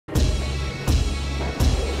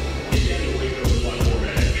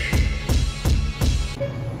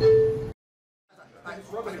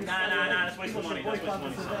Nah, that's waste of money. That's waste of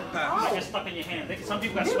money. They get stuck in your hand. Some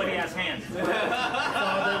people got sweaty ass hands. Nah.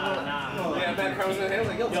 Yeah, bad crumbs in the hands.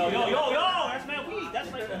 Like, yo, that's mad weed.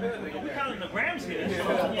 That's like, we counting the grams here. That's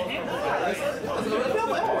stuff in your hand.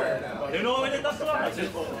 You know what it does to us? this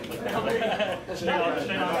is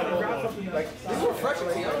refreshing. I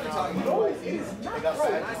don't know what you're talking about. It is not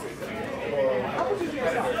right. How much is your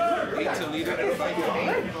stock? 8 to liter.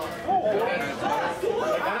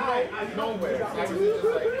 Nowhere.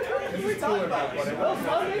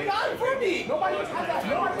 Nobody got it for me. Nobody else had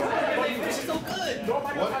that. This is so good.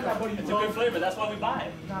 Nobody else had that, buddy. It's a good flavor. That's why we buy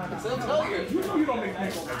it. So tell you. You know you don't make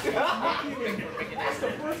people. That's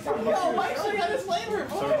the first time. Yo, Mike, show you how this flavor,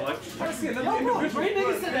 bro. I see another Yo, bro, individual. three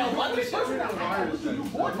niggas said that one You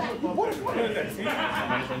bought that. You bought it for me.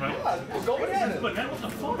 Let's go with that. But man, what the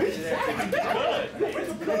fuck? It's It's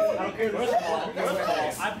good. good. I don't care. First of all,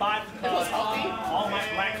 I buy it because all my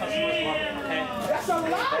black customers love it. Okay. That's a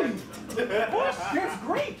lie. That's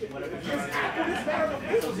great. There's apple, this banana,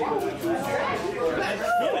 this is why would you choose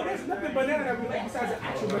that? There's nothing banana that we like besides an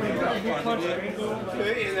actual banana.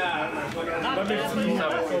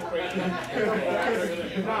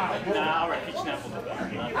 Nah, alright, peach and apple.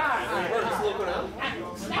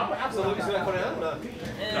 Absolutely,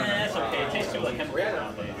 It's okay. It tastes too like chemical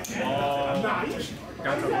nowadays. Nah,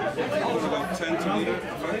 About 10 to liter.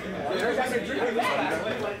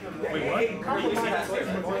 wait, what? I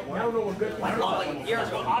don't know what good. Like years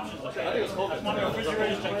ago, options. I think it was cold. That's why the refrigerator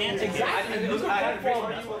is gigantic. Exactly. It was high.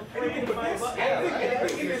 Anything but this.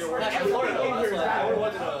 Everything in this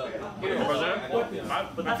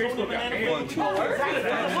But that's only banana.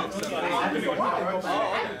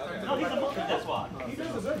 No, he's a monkey, that's why. He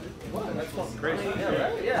does deserve it. That's fucking crazy.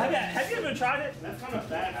 Yeah, right? Have you ever tried it? That's kind of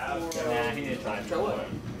bad. Nah, he didn't try it. Try what?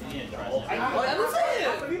 He didn't try it. Oh, that's I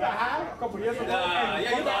believe I had a couple years ago. Nah,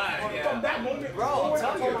 yeah, you lied. From that moment, Bro, I'm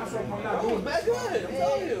telling you. myself, I'm not Oh, doing bad good. I'm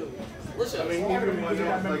telling you. Listen, I mean, you don't even really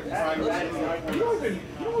like that. You really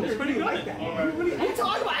what are you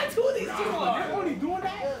talking about? I had two of these too. You're only doing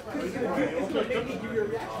that because it's gonna make me give you a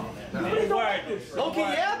reaction. You really don't like this. Okay,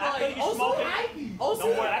 yeah, but like, also,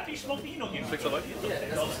 Don't worry, after you smoke it, you don't get 6 of it.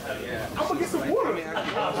 I'm gonna get some water.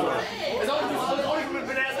 it's always been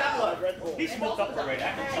banana apple. He smoked up already.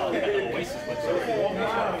 I can tell he got the Oasis with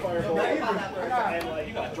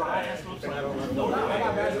you got dry ass lips.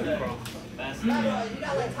 You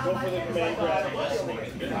got like top I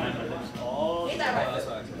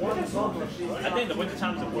think the winter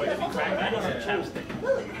times avoid if you crack that is a chapstick.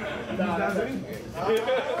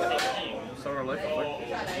 Sort of like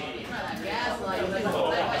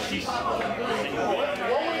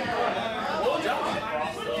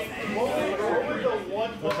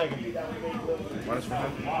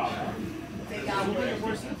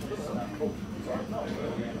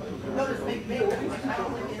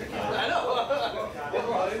I know.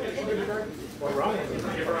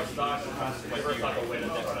 Give her a stock. Give her a stock away the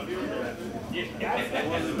next time.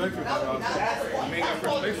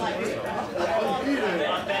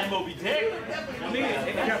 On fan Moby Dick. I mean, if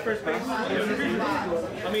you got first base,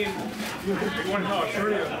 I mean, you want to know how sure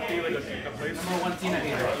you be like a place? Number 1 team at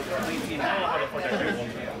here. Clean team. I don't know how the fuck that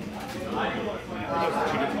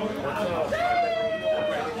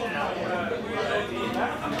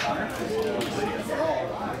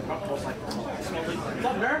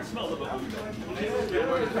Smell a little bit.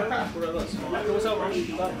 What's up, bro?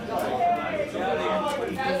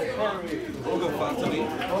 We'll go fun to me.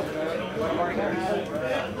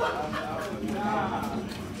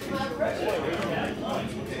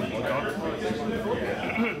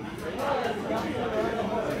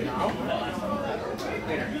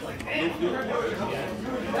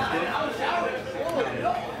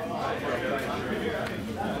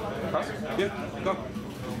 Yeah, go.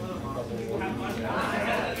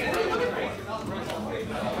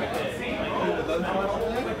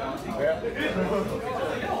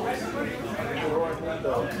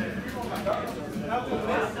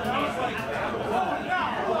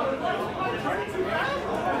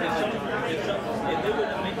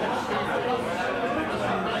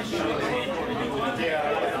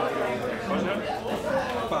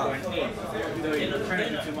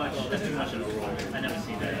 Too much. That's too much of a roll. I never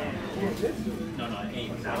see that. No,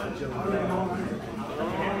 8.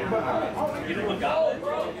 You know what got it?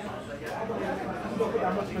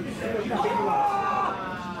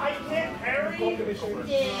 I can't carry.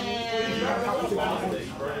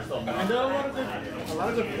 I know a lot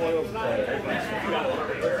of the foils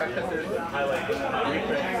Highlight.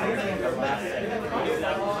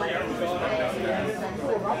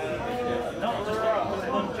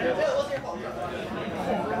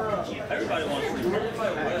 Everybody wants to.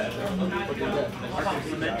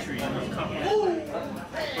 Complimentary.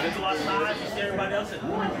 doesn't.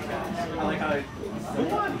 I like how it...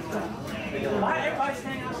 Why everybody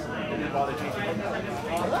staying outside? didn't bother changing it.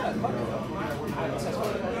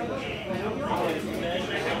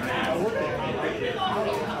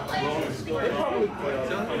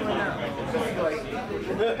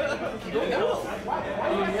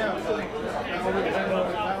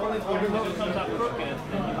 Comes out crooked.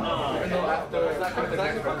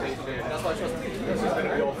 That's why I trust you. This is going to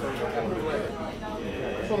be all for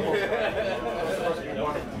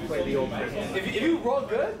If you roll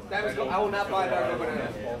good, that is good. I will not buy that banana.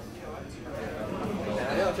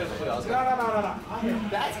 No.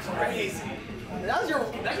 That's crazy. That's your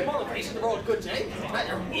motivation to roll a good J? Not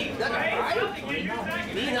your eat, not your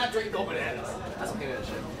pride? Me not drink no bananas. That's okay with that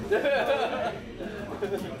shit.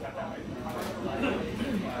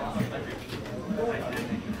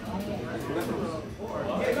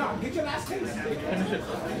 Yeah, no, get your last taste.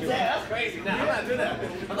 Yeah, that's crazy. Nah, I'm not doing that.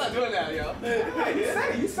 I'm not doing that, yo.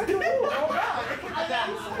 You said the rule. Oh, God.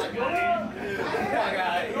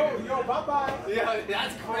 Yo, bye-bye. Yeah,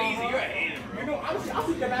 that's crazy. You're a hater. You know, I'll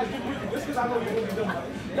take your last drink with you just because I know you're going to be done.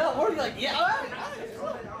 No, we're like, yeah, all right.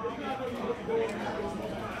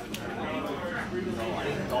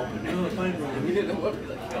 You didn't know what we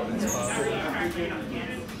like.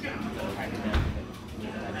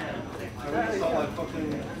 I already saw like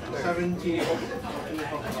fucking 17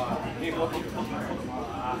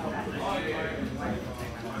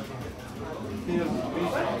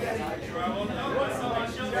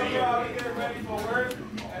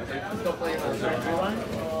 Still playing on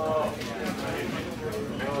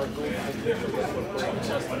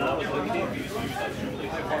When I was looking at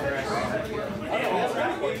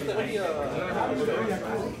you,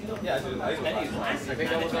 yeah, dude. I think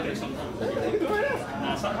that was under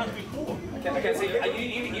something. sometimes before. I can't say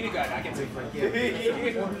you guys. I can say for you.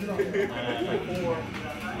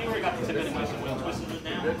 You already got the tip anyway, so when twisting it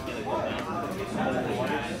down,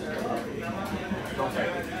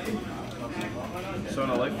 So in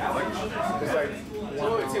a life, It's like,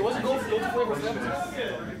 so what's the gold flavor for them?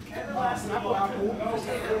 Apple,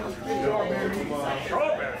 strawberry.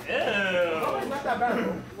 strawberry. Ew. It's not that bad.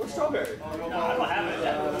 What's strawberry? I don't have it.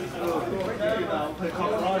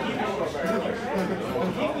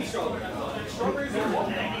 Strawberries are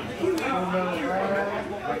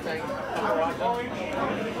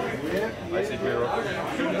I say beer.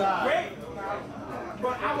 great.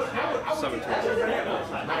 But I would 17.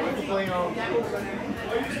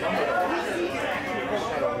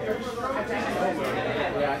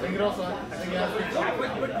 Yeah, I think it also. I think it has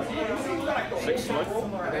 6 Smith.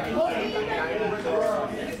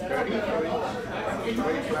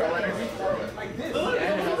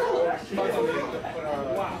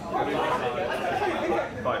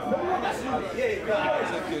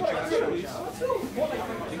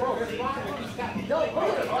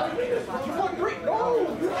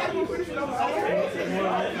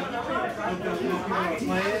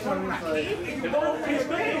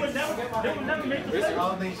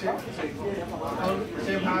 Five.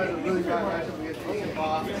 Same how it really got matchup against the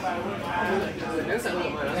boss. And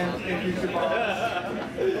future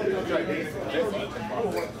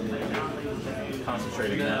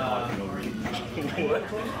Concentrating on talking over you.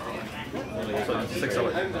 So 6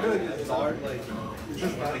 hours. I'm really just hard. Like, it's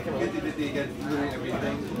just like 50-50 against literally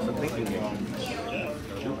everything. So thinking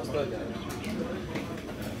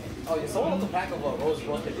Oh, yeah, someone left a pack of rose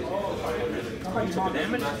roasted.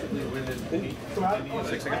 Damage?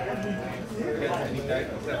 6 again.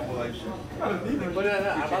 But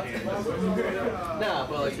I'm about to. Nah,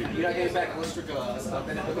 but like, you're not getting back. Let's drink stuff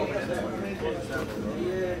and then look over there.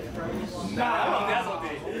 Nah, I don't know that's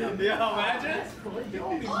okay. Yeah, imagine.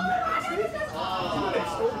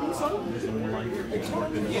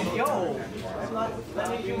 Yo.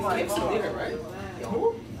 Can't still leave it, right?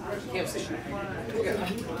 Can't see. Oh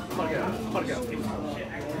my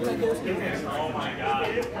god.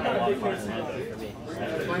 I love my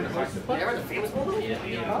You ever the famous one? Yeah.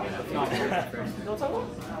 No, it's all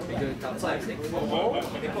it's like they put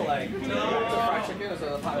like fried chicken as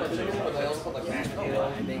a pot of chicken, but they also put like mashed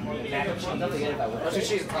potatoes and mac and cheese. Nothing in it. That's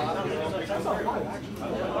cheese top.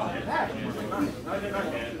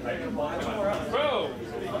 Bro!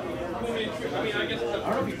 I mean, I guess I don't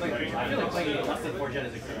know if you played. I feel like playing less than 4 gen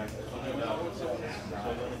is correct.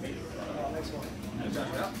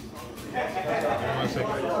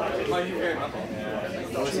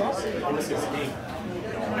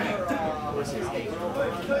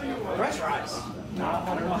 Pressurize.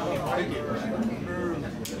 Thank you.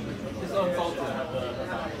 It's unsalted.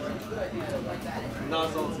 Not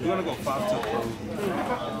salted. You want to go 5 to 4.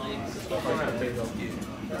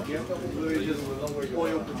 Yeah, literally just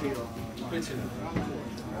boiled potato. You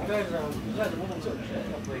guys are moving to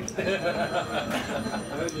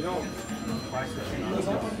you know.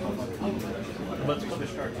 Let's put the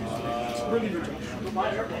start. It's really good.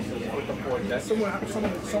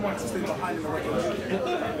 Someone has to stay behind in the regulation.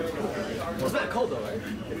 It's not cold though, right?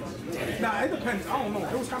 Nah, it depends. I don't know.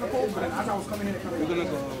 It was kind of cold, but then as I was coming in, it kind of. We're gonna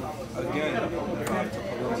go again.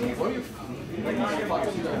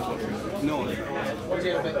 No.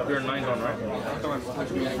 You're 9 on, right?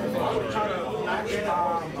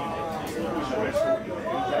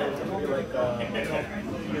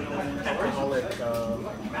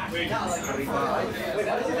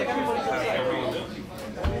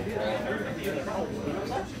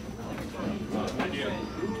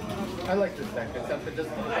 I like this deck, except it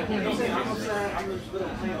doesn't. I can't use it.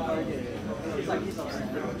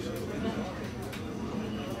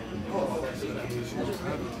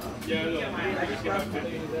 Yeah, no. I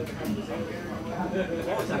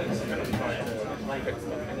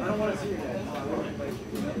don't want to see you guys.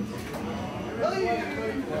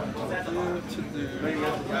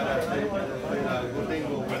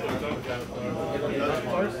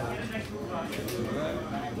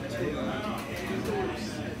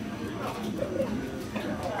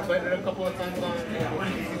 I played it a couple of times on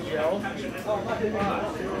CGL.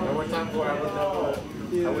 There were times where I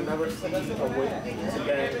would never see a win to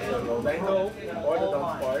get the Rolengo or the Dump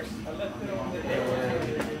Sparks. And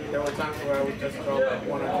there were times where I would just throw like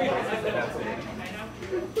 1 or 2 places and that's it.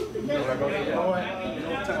 You know what?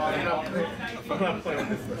 I'm not playing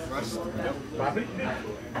this list. Bobby?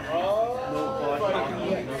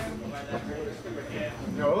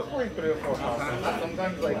 No, I was playing 3 or 4 houses.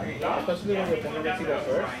 Sometimes, like, especially when the opponent gets you there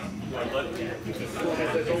first,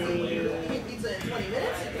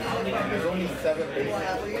 there's only 7 basics.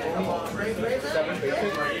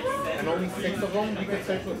 And only 6 of them you can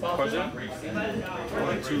search with top. 1,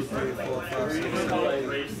 2, 3, 4, 5, 6,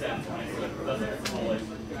 7.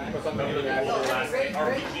 For something you can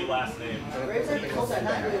Last name.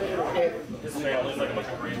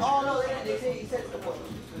 Oh no, they say he said the book.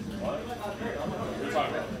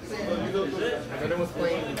 And then it was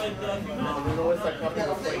playing, you know what's that company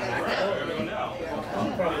was playing Maxwell?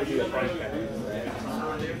 Probably be a price tag.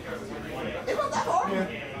 It's not that hard.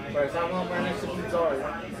 But it's not how managed to be sorry.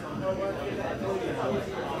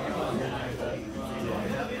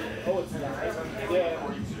 Oh, it's nice. Yeah.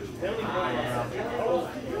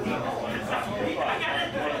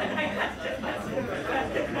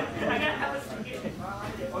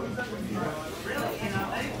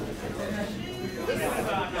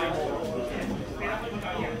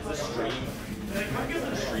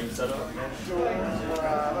 Stream setup.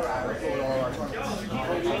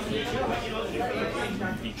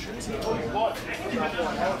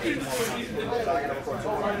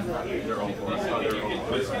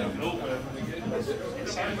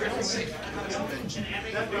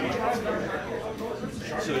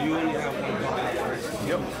 So you only have 1 card first?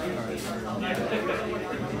 Yep.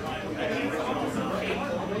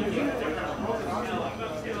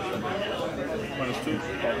 -2.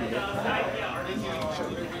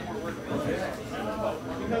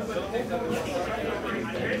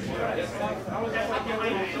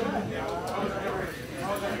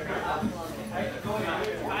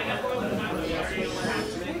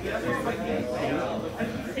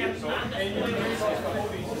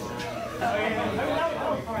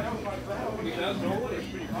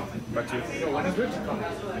 Back to you. When is Richard coming?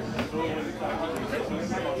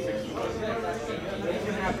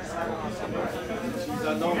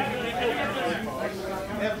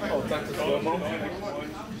 Oh, time to slow-mo?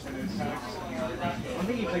 I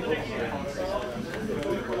think he played both.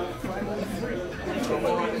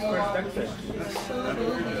 Slow-mo on his first deck set.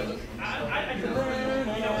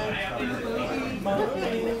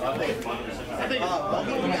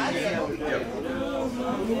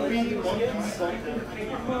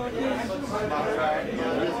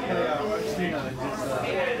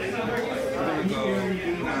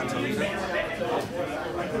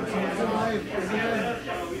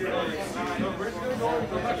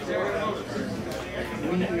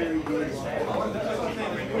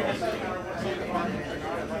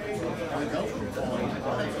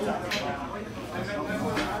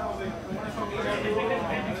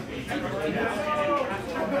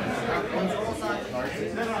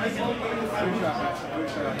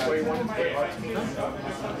 Wait, one is good.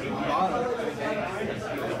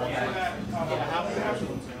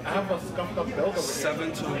 I have a scuffed up build over here.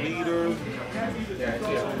 7 to leader. Yeah, it's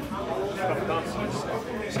here.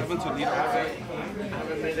 7 to lead.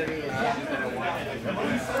 Haven't made any changes that I want.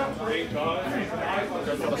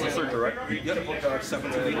 That's the search, right? Yep.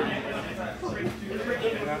 7 to lead. I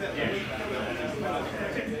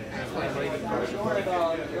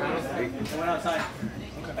went outside.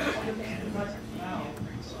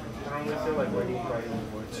 I don't really feel like waiting for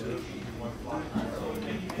anymore.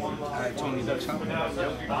 Alright, Tony, the chop. More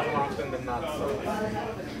often than not, so.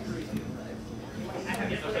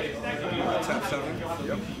 Tap 7.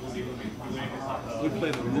 Yep. We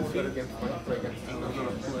play the Luffy. Good against I'm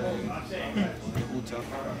gonna play Uta.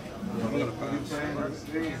 I'm gonna pass.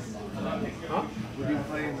 Huh? What do you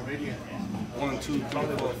play in the radio? 1, 2, 3,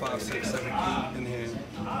 4, 5, 6, 7, 8 in here.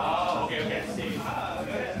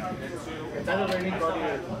 It's either raining body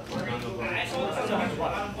or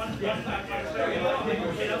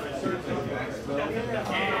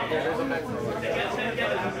there's a maximum.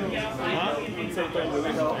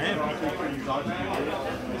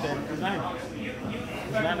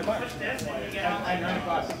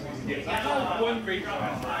 One great.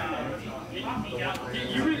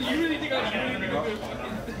 You really think I'm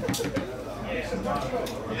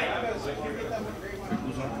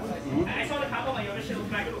I saw the top of my other shit looks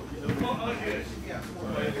back. You can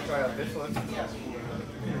try out this one.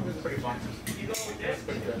 It's pretty fun. It's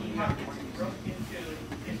pretty good.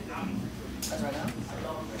 That's right now?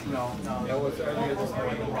 No. That was earlier this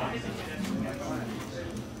morning.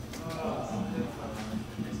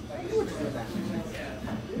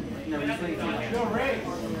 No, he's playing.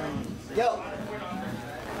 Yo!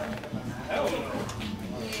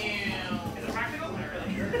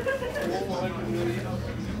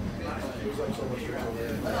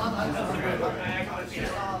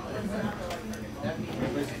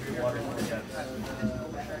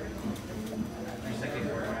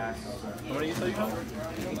 How many you say you have?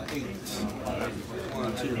 8.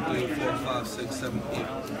 1, 2, 3, 4, 5, 6, 7, 8.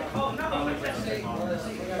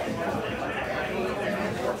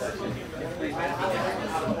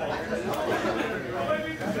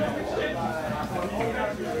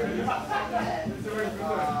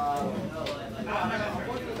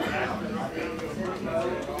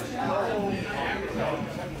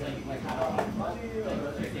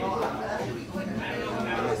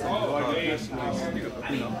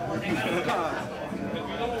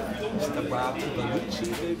 Step out to the Gucci,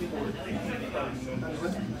 baby.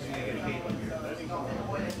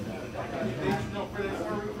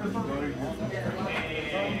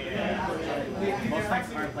 Most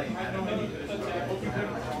nights aren't like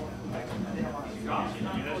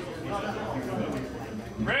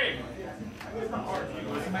Ray!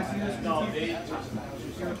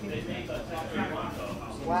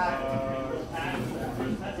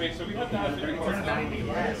 Wait, so we have to have the 90.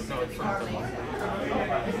 Yes. No, it's not.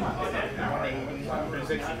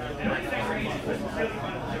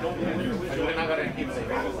 180. We're not gonna keep it.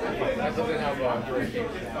 That doesn't have a duration.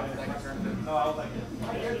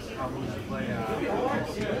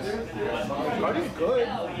 Cardi's good.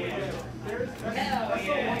 Look at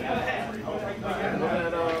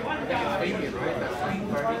I think it's Fabian, right? That's Cardi.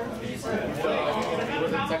 He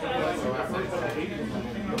was in second place, so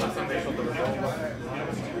last time they showed the result.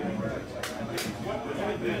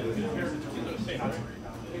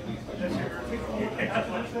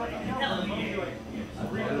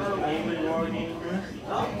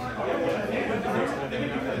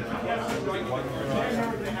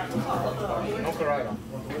 No Karaya.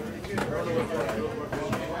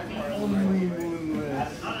 I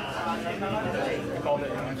called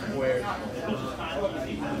it M squared.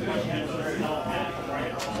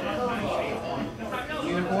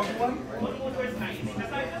 Unicorn one?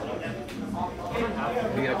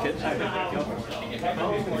 You got kids? I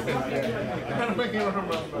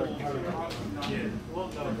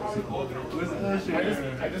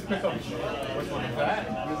just pick up which one is that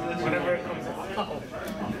whenever it comes out.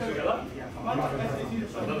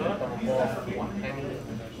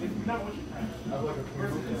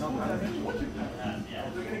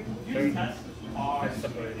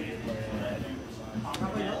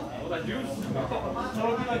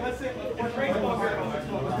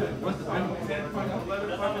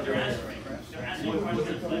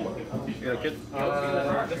 You got a kid?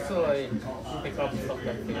 Just to like pick up stuff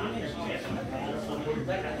like that.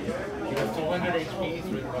 Because 200 HP is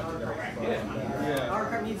really much. Power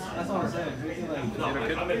card needs, that's all I'm saying. You got a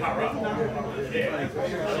kid? Power has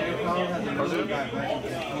a little guy back.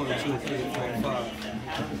 1, 2, 3, 4, 5.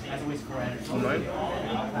 That's a waste of credit. 9?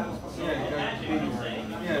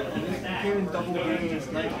 Yeah, and this came in double green and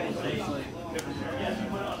sniper, so it's like You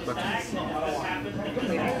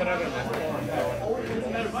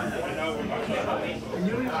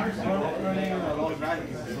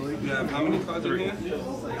have how many cards in here?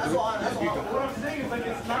 That's all. What I'm saying is like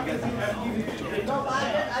it's not gonna be that easy. No,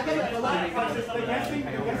 I get it. Like the guessing.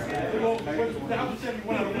 Well, the house said you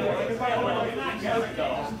want to more. Like it's like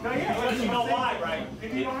You know why, right? If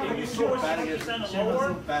you score 60% or lower,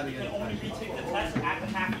 you can only retake the test after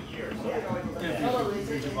half a year.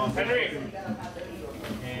 Henry!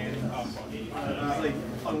 It's like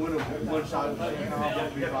unwinnable. One shot.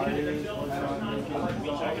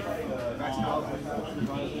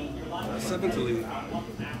 7 to lead.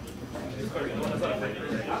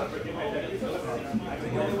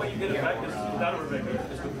 The only way you get it back is without a Rebecca.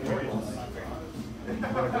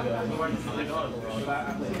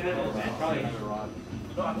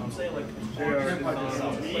 No, I'm saying like, play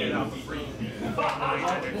it out for free.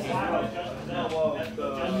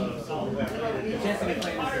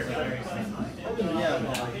 Yeah.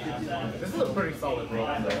 This is a pretty solid roll.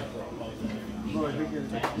 No, I think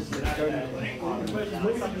it's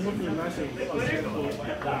looking nice and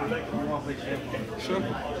Sure.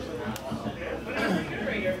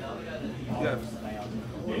 Yeah.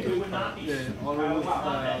 Yeah, already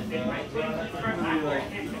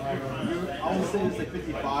I would say it's like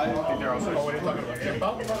 55. what are you talking about? Chip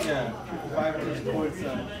up? Yeah, 55 is towards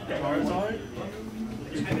Charizard.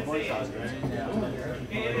 Voice size, right?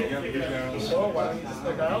 So why don't you just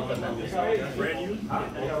stick out then? Brand new?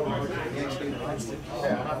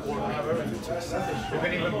 Yeah, have everything. You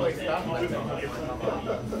can even play stuff like that.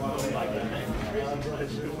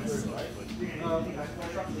 I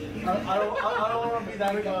don't want to be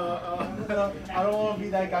that guy. I don't want to be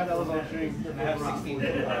that guy that was on stream and have 16.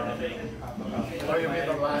 Oh, you mean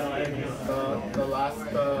the last?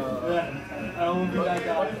 Yeah, I don't want to be that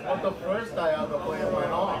guy. But the first guy out the player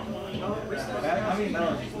went off. I mean,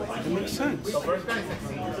 no. It makes sense. The first guy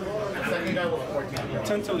 16. The second guy was 14.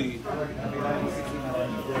 10 to lead.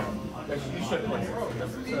 You should play 16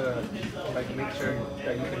 just to like make sure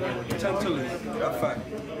that you can deal with 10 to lead. A fact.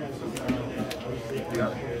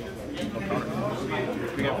 Yeah.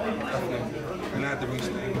 And I had to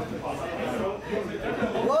restate.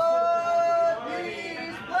 What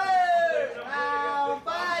these players now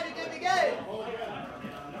fight to get the game.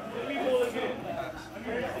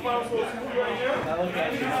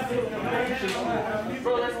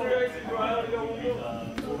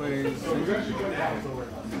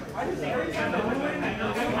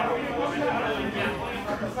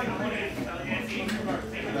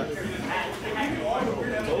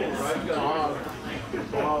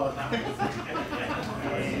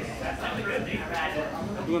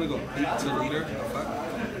 You want to go 8 to leader? A fact.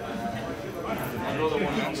 Another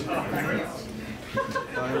one.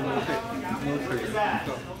 No trigger.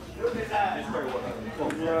 Go.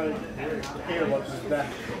 Here, what's that?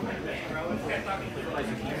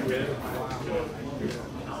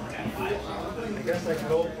 I guess I can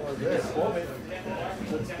go for this.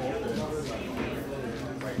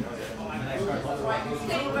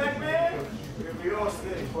 Stay back, man.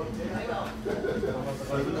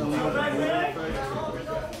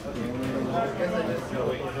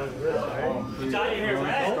 It's out of here,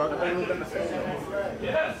 man.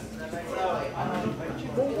 Yes.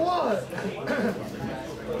 For what?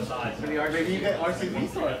 Maybe you get RCB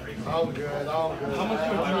star. I'm good. How much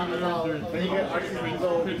you Then you get RCB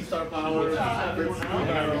gold, star power,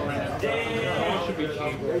 Should be cheap.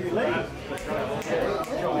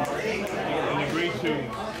 And the green too.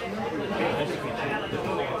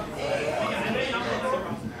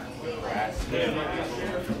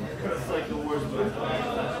 It's like the worst.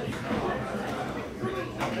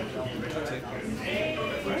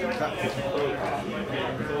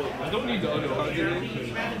 I don't need the other cards in it.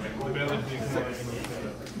 The balance is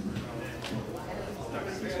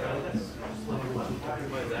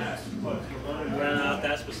Ran out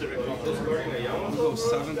that specific one. We'll go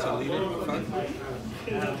 7 to leader. A fact.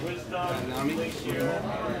 Nami.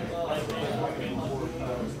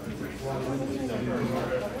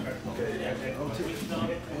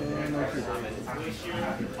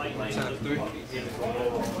 Tap 3.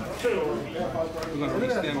 We're going to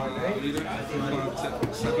restand my leader. We're going to tap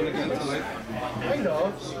 7 again to life. Kind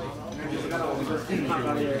of.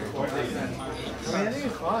 I think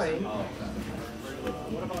it's fine.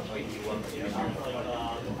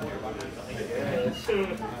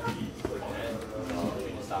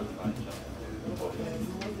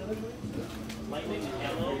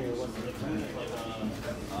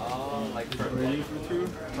 Ready for 2?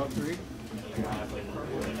 Top 3?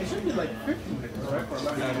 It should be like 50 minutes, right? For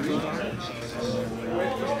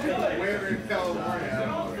Yeah, where in California?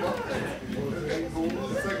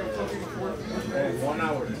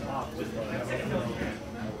 hours.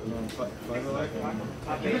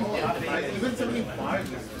 Even 75.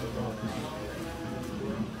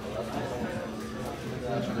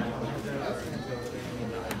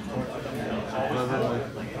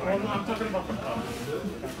 Well, no, I'm talking about the cup.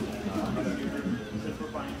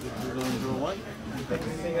 What? I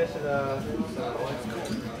think I should,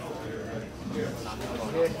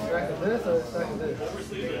 yeah, extract this or extract this? I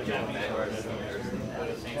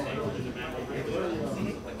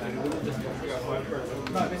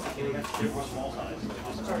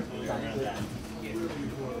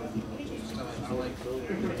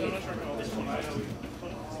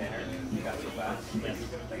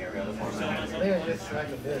think I just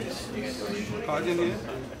extracted this. Cards in here?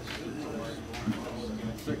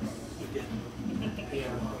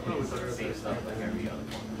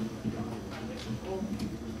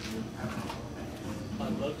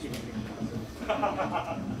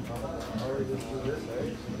 Already just do this,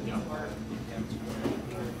 right?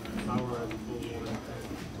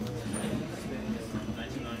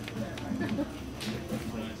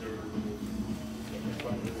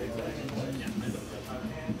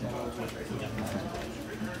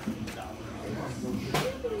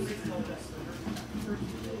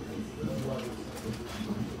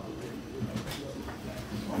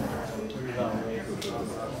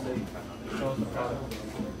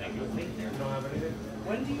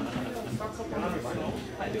 When do you start something on your phone?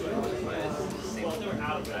 I do it. Well, they were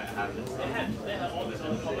out of it. They had all these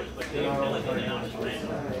other colors, but they like in and out of brand.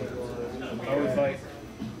 I was like,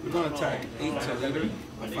 we're going to attack 8 to later.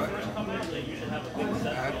 When they first come in, they usually have a big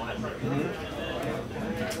set. They don't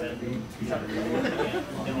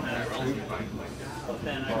have but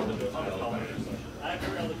then I go to the other colors. I have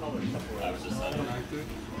every other color except for I was just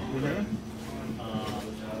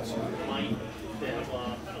mine, they have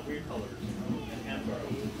kind of weird colors.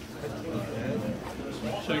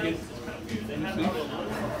 So you get They have a real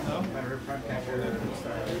number. no?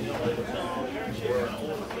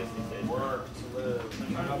 Work to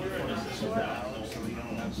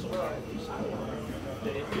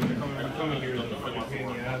I'm coming here to fucking pain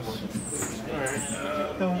in the ass.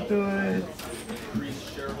 Alright. Don't do it. Increase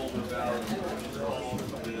shareholder value.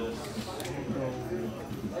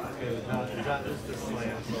 That is the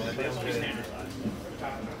slam, so I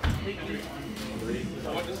think I'm good.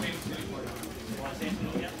 What the same city? Want to say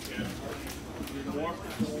anything yet? More?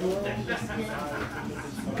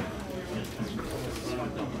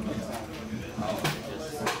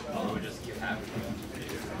 Oh, we just keep having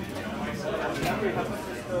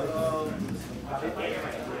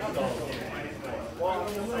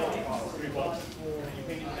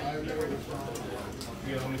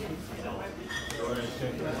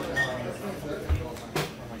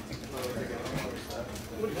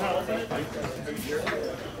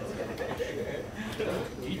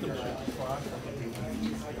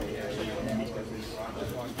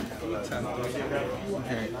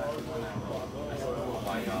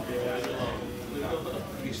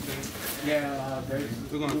Yeah,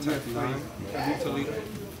 we're going to attack 9. Italy.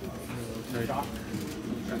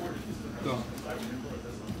 Go.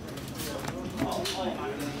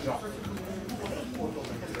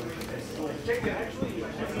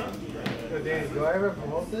 So Danny, do I ever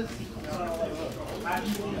promote this? Or do I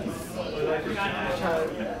just try to...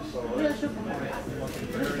 Yeah, I should promote it.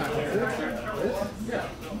 This? Yeah.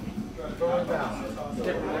 Throw it down.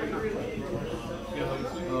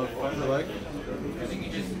 What's it like? I think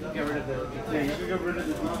you just get rid of the... Yeah, you can get rid of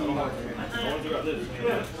the I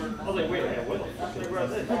was like, wait, what the fuck did I grab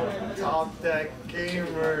this? Top Deck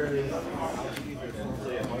Gamers.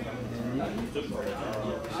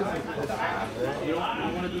 You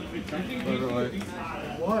don't want to do 3 times?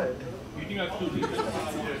 What? You think I could do this?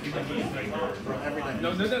 No,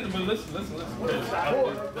 but listen. There's the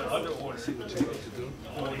other order.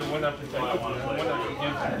 The one after the one that you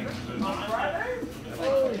give, I think is good.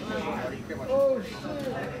 Oh shit!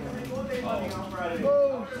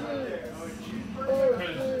 Oh shit!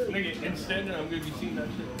 Because, nigga, in standard, I'm gonna be seeing that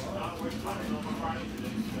shit.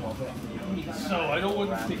 So, I don't want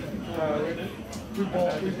to take We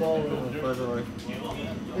balling. We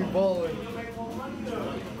balling.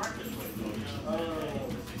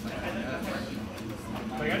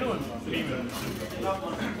 Like, I know it's even.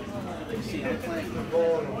 We're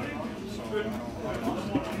balling.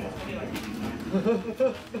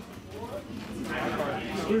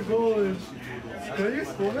 We're balling. Can I use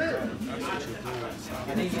schoolmate?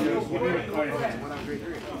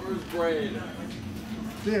 First grade.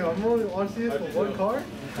 Damn, I'm only watching this for one card?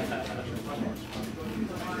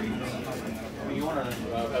 You want to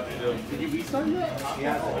Did you restart yet?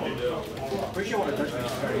 Yeah. Pretty sure what it does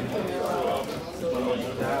restart. I feel like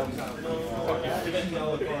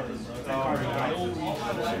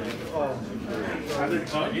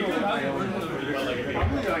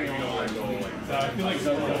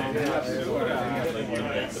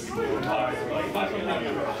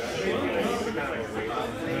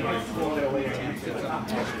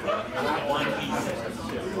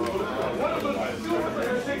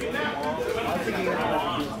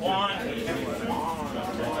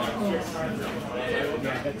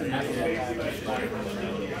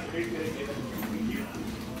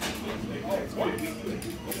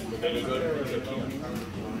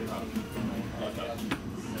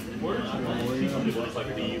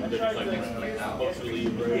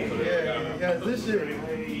Yeah, this shit.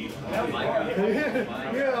 Yeah,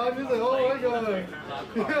 I'm just like, oh my god.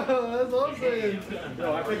 Yeah, that's what I'm saying. No,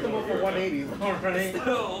 I picked them up for 180.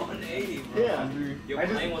 Still 180. Yeah. Your I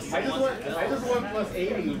plane was just went plus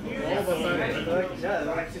 80. All of a sudden, like, yeah,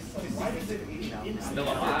 like just 80 now. Still a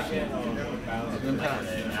lot. I'm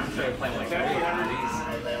sure you're playing like 3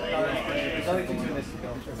 There's only 2 minutes to go.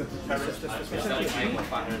 You're still playing with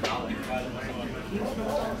 $500.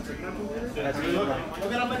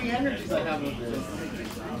 Look at how many energies I have with this.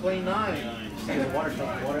 29. Water.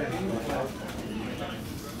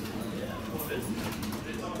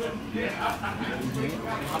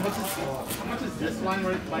 How much is this line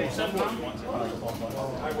right by itself?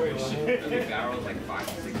 I wish. The barrel's like $5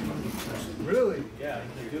 to $6. Really? Yeah,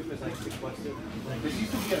 the Duke is like $6 too. This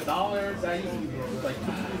used to be $1, that used to be like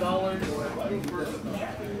 $2.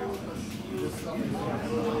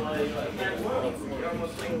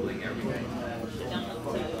 Bling everything.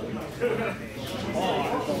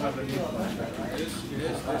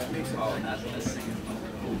 This makes it. Oh, that's missing.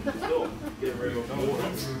 That's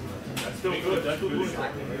still good. That's still good.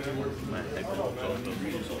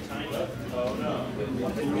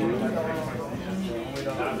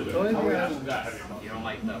 You don't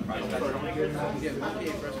like the price tag?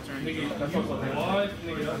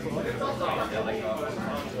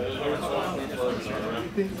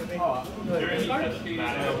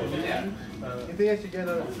 You think I should get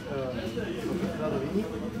another weenie?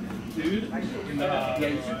 Dude, Yeah,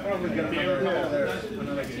 you should probably get another there.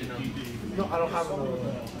 No, I don't have another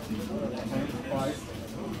one.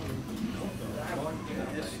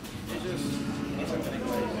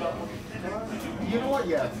 You know what?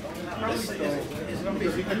 Yes.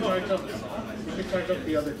 Because you can charge up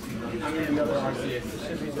the other two. I mean the other RCS. It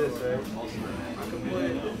should be this, right? I can put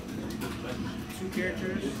 2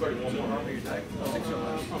 characters.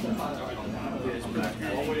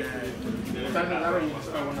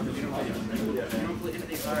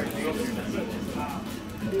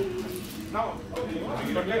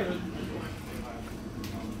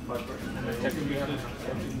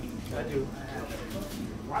 I do.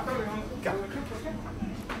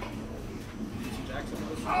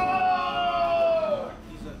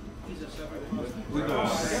 We go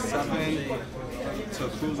 7 to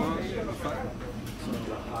cruise on.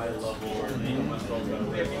 High level.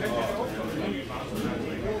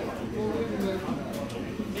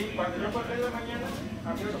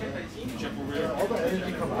 All the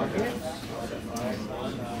energy come out here?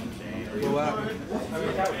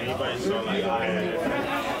 Anybody saw like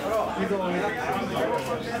He's the only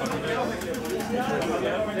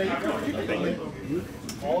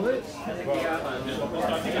all of it?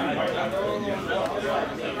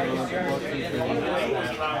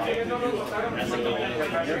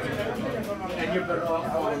 And you're better off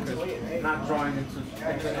not drawing into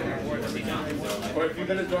or if you're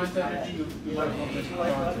gonna draw into energy, you might as well just draw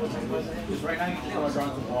into because right now you just want to draw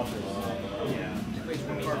into bosses.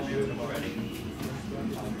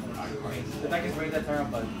 The deck is great that turn,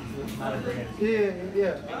 but not as great.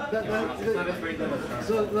 Yeah. It's not as great that turn.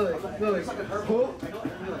 So look, cool.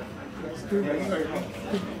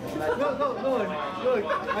 Look,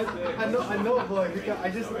 I know, but I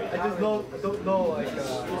just don't know like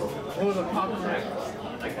what are the popular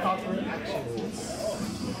actions.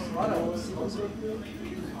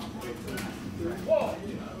 Whoa.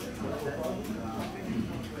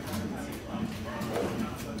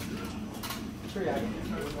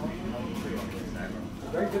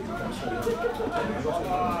 Very good.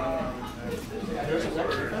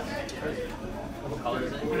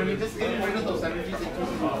 I mean, just getting rid of those energies and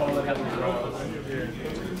keeping all the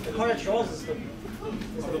The card that trolls is the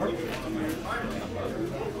perfect.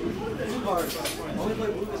 Two cards. Only play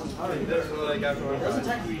Lucas and Harry. This is what I got from Doesn't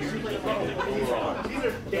technically usually play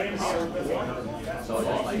So it's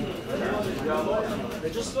like they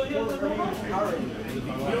just still use Harry.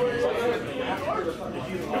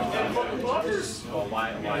 Oh, why?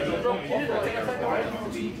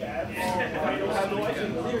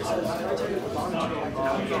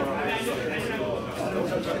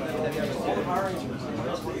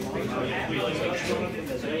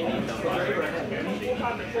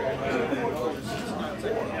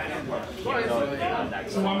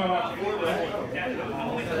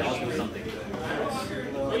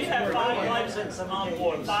 Well, you have 5 lives and some on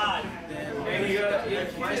board. 5. And you got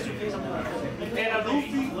and a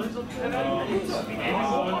Luffy.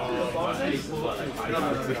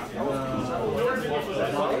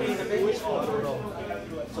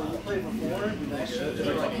 So you played before?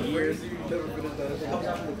 Like years.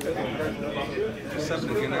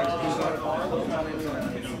 Something again.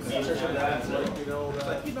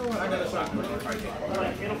 You know what? I gotta stop. The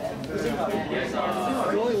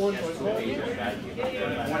only one.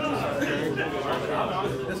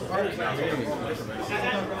 This part is not here.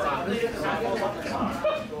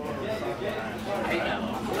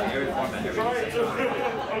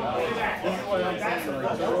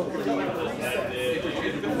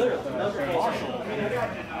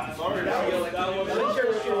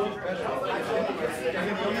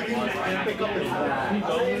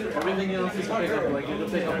 Everything else is pick up, like you can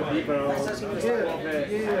pick up a beat, but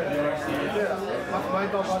my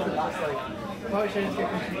thought process is just like probably change to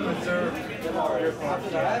preserve your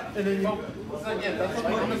podcast, and then you. Yeah, that's what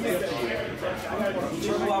I'm gonna say.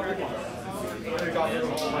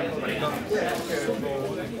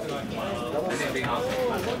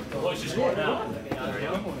 What's your score now?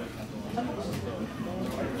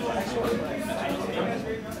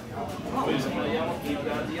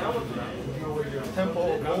 Tempo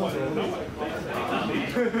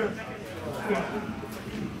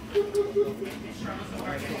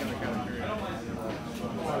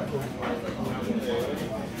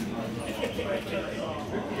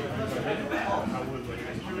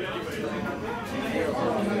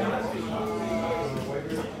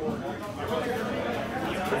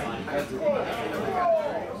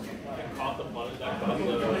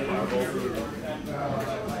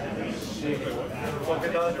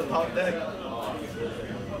fucking down at the top deck.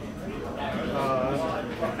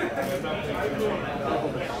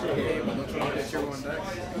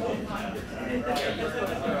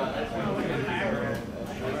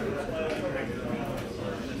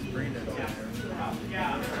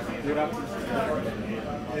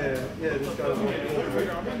 Yeah, this guy's old, right?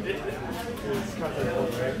 This guy's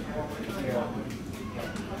old, right? Yeah.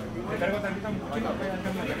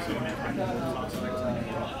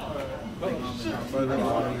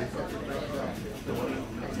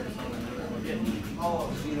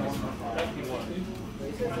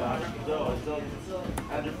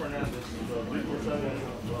 Andrew Fernandez.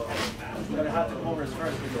 We're gonna have to come over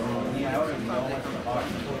first. Yeah, I would have known what's in the box.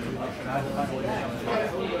 And I had to find a way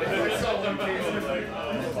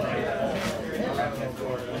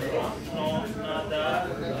No, not that.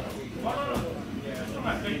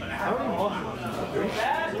 How many balls?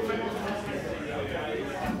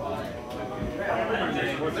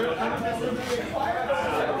 Was there a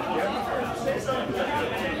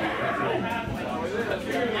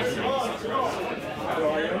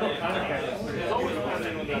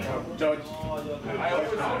Judge.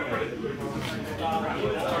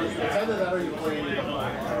 It's either that or you play. I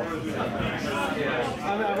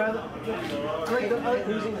mean, I'd rather. I like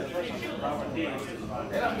losing the first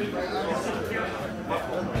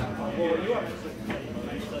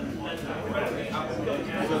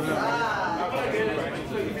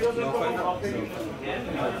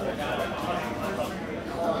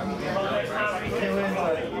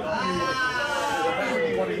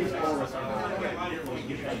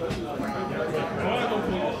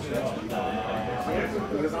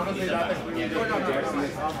because honestly, that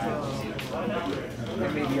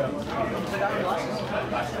maybe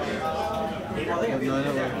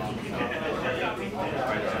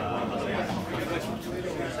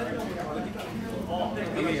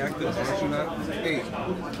Any active version that? Hey.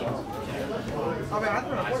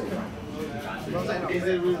 is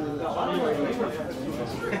it really?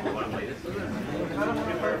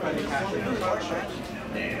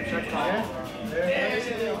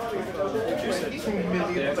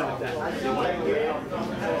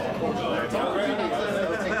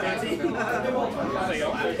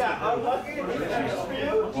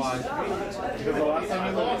 Because the last time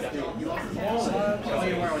you lost, you lost the ball.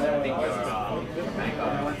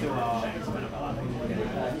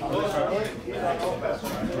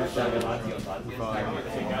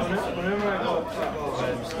 Whenever I go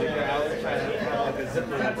sticker out, I have a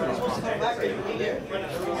zipper.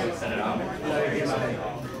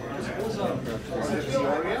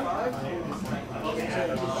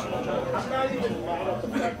 even line up the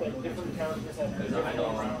fact that different characters have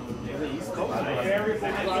different East Coast. Very full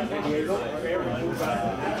San Diego, very full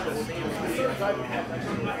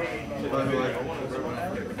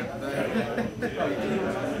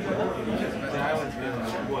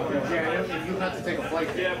yeah, you have to take a flight.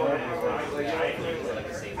 Yeah, but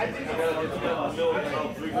I think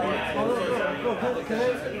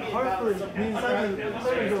Hartford means Simon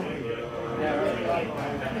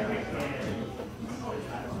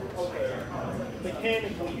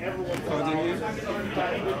mechanically, everyone's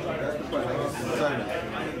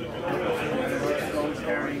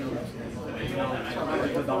carrying,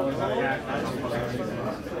 hundreds of dollars on cash.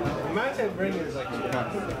 Imagine bringing is like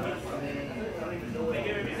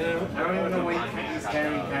I don't even know why he's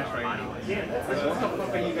carrying cash right now. Yeah, what the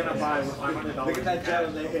fuck are you gonna buy with $500? Look at that jet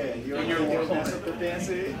on their head. You're super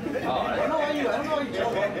fancy. I don't know why you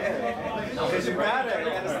joking. Because you got it.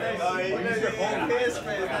 You understand? Oh, you know your own face,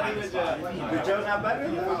 man. Not even Joe. The Joe not better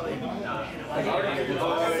than that? Oh,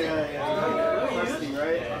 yeah. Rusty,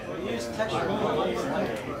 right? You use texture.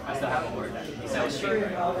 I still haven't worked that.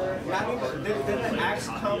 Did the axe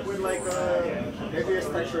come with like maybe a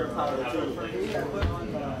texture of powder too?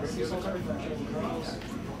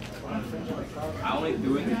 I only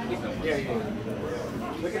do it if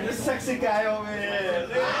Look at this sexy guy over here.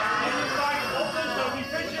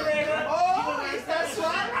 Oh, is that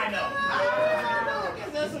swag? I know.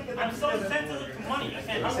 I'm so sensitive to money. I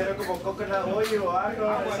can't help it. Hicieron como coconut oil o algo.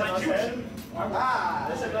 Eso no es él. Ah,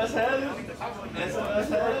 ese no es él. Eso no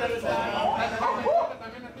es él.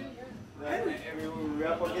 Voy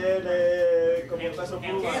a poner como un peso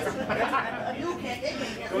pluma.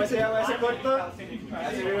 ¿Cómo se llama ese corto?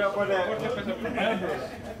 Así me voy a poner.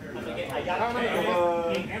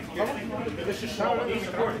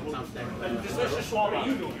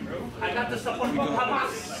 I got the support from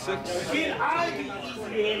Hamas. You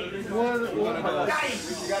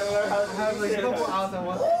gotta learn how to have like a couple hours and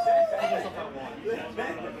one.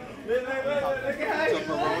 Look at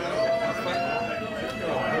how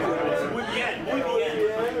Muy bien, muy bien.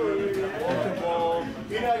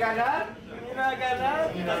 ¿Vino a ganar? ¿Vino a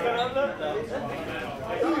ganar? ¿Estás ganando?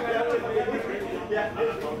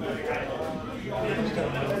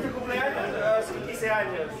 ¿Es tu cumpleaños? Son 15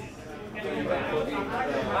 años.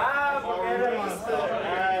 Ah, porque era listo.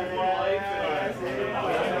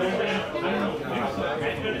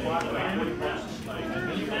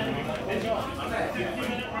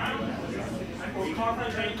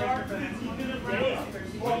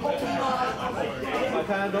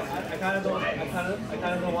 I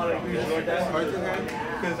kind of don't want to use DoorDash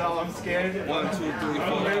because I'm scared. 1, 2, 3, 4,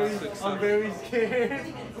 5, 6, 7. I'm very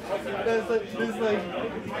scared. There's at least like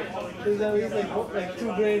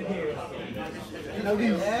 $2,000 here. At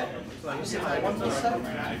least.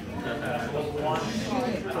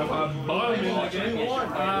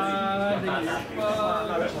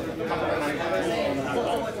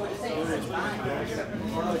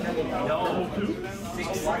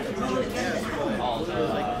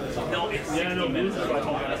 No, it's 60 minutes. So I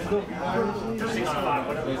told him 265,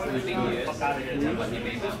 whatever.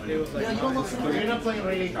 You're not playing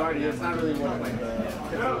raining party. It's not really one like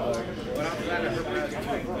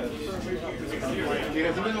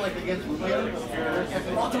because even like against Rubio,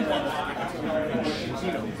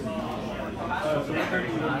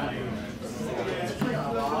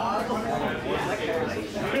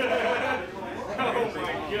 Oh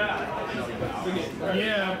my god.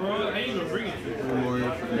 Yeah, bro. I ain't gonna bring it.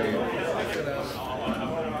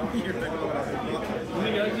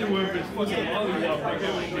 Nigga, I see where it's fucking ugly out there.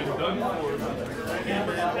 They would get done for.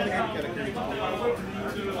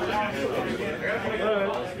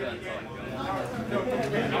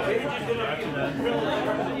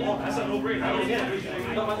 That's a no-brainer. I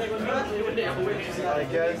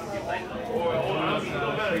guess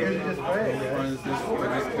you just pray.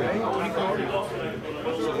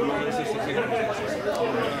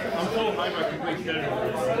 I'm so hyped I can play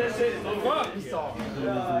Fuck!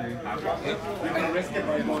 you can risk it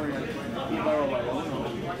by going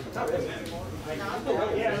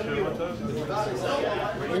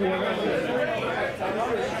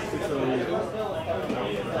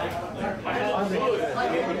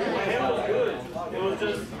It was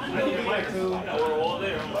just, I think like two that were all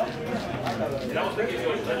there. And I was thinking, I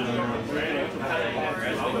just come from Brandon.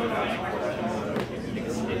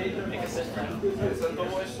 Make a sister. It's a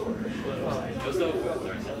double-edged sword. It was so good.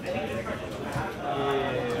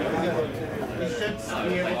 You should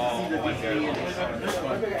be able to see the DC in this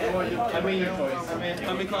one. I mean your choice.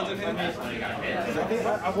 How many cards in here? I think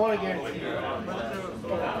I want to guarantee you.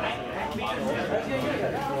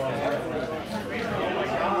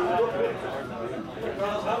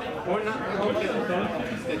 Or not.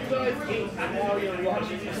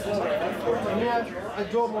 I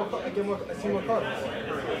draw more. I get more. I see more cards.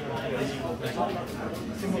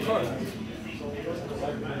 See more cards.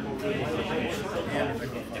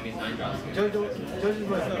 Judge is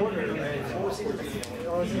my supporter.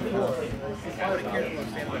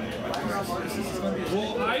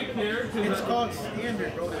 Well, I care because It's called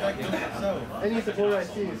standard, bro. It's like so. Any supporter I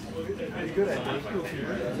see is pretty good at it.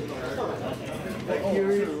 Like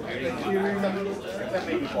Kiri, that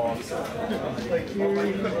made me balls. Like Kiri,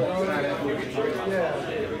 yeah.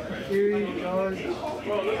 Kiri, George, I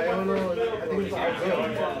don't know, I think it's ideal.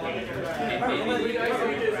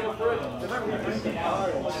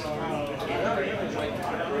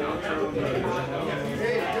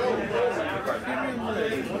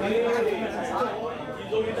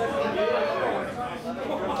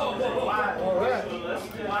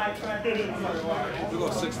 We go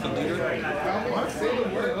 6 to leader.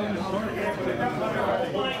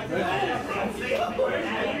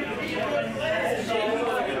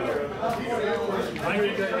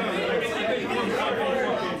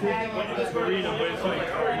 Burrito, but it's like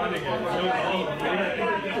running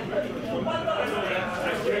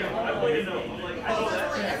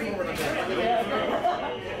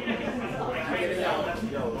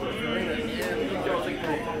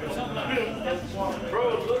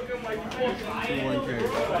Bro, look at my phone. Look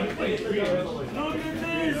at this.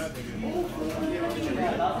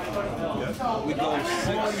 We go 6.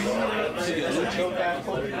 See a Lucho.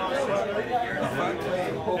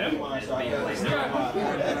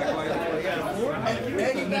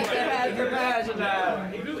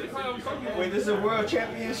 Wait, this is a world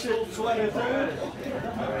championship sweater, dude?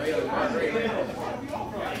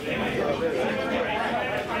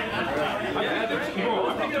 I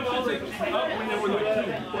think it was like up when they were like 2.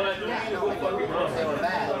 They were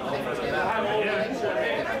bad when they first came out.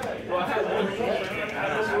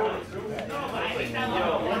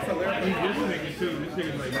 This nigga too. This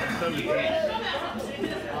nigga's like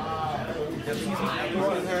 1,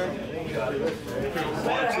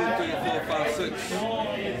 2, 3, 4, 5, 6.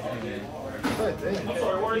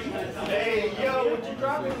 Hey, yo, what you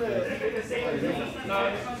dropping there?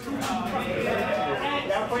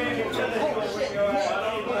 Y'all playing each other.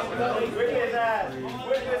 Where his ass?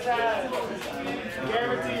 Where's his ass?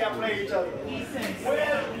 Guarantee y'all play each other.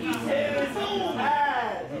 Where's his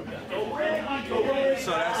ass?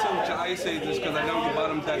 So that's it with your ice ages because I know you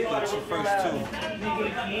bottom decked the first 2.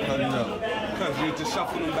 How do you know? Because you just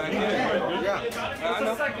shuffle them back in. Yeah. I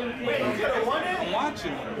know. I'm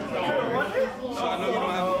watching. So I know you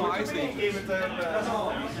don't have more ice ages.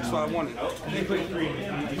 That's why I wanted. They play 3.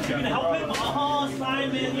 Help him,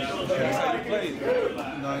 Simon. That's how you play.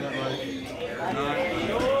 9 at right.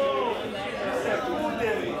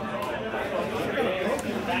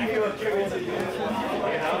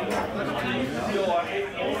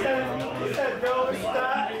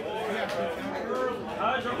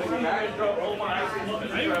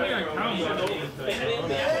 I even think I count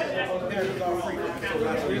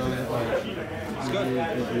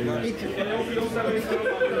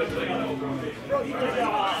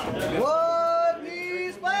What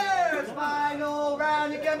these players? Final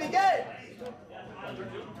round, you can begin.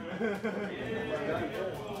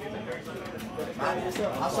 I'm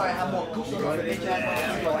sorry, I have more cookies on the bitch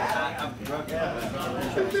ass.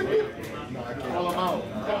 Call him out.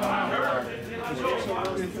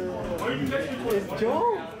 It's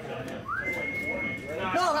Joe.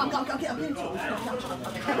 No, I'm getting to it.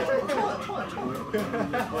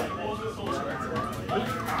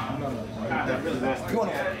 You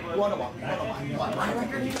wanna walk? My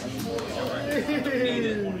record?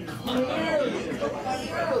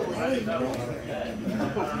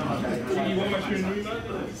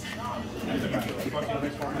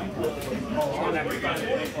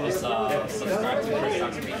 Subscribe to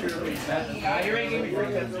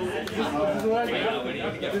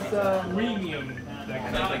This premium.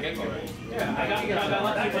 Yeah, I got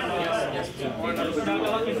lucky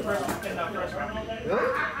for the first round.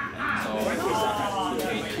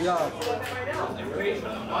 Yeah.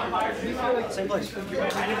 Same place. I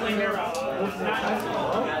didn't play near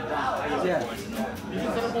Yeah.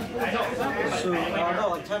 So, no,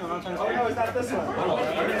 like 10 around 10. Oh, is that this one?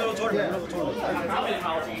 Middle tournament.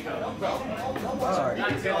 Sorry.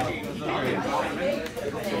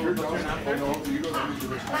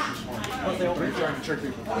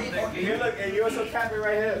 Here, look, and you also cap it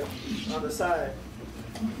right here on the side.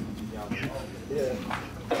 Yeah.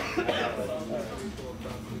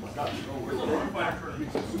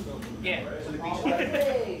 Yeah.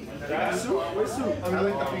 Soup? Where's soup? I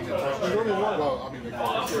mean, like, there's only one. Well, I mean,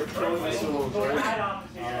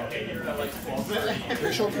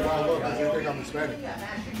 they show me why I love because they think I'm Hispanic.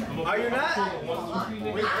 Are you not?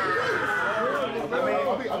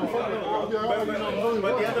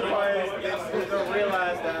 But the other part is they don't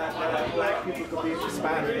realize that black people could be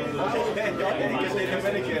Hispanic because they're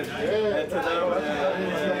Dominican.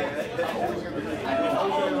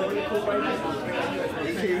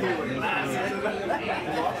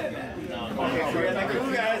 Okay, so we got the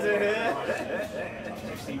cool guys in here.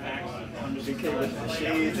 With the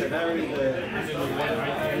shades and everything.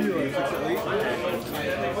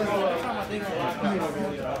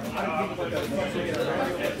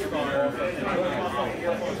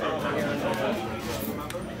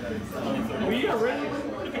 We are ready.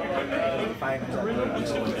 Fine.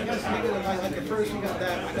 Like the first we got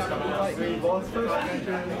that, I got my fight. We both first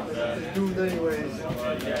it's doomed anyways. I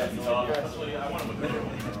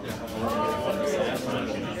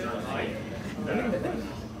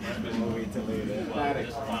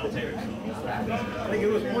think it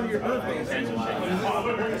was one of your birthdays.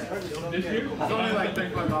 This year? It's only like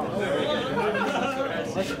 $35.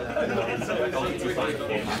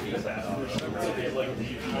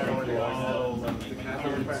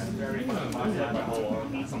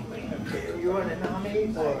 You want to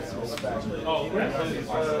nominate or special? Oh,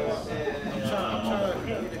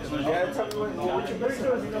 yeah, tell me what your birthday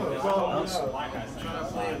was.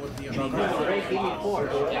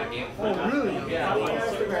 Oh, really? Yeah.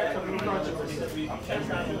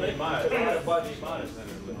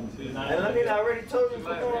 And let me, I already told you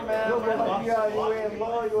before, man. You ain't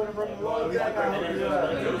law, you want to run the law.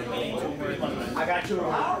 I got you.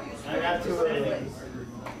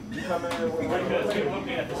 You come in with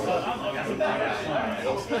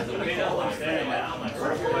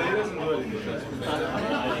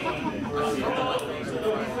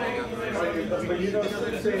but you know what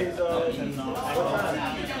I'm saying is, what time?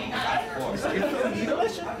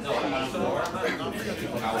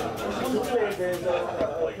 There's a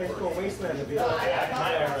place called Wasteland.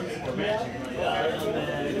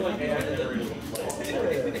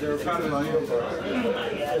 They're kind of like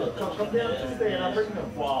Come down Tuesday and I'll bring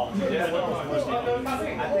them. Wow. I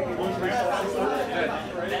think it was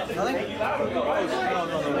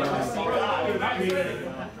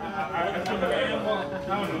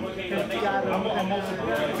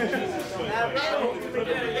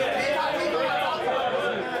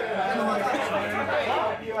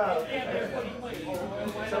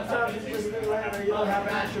sometimes you don't have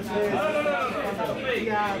extra players.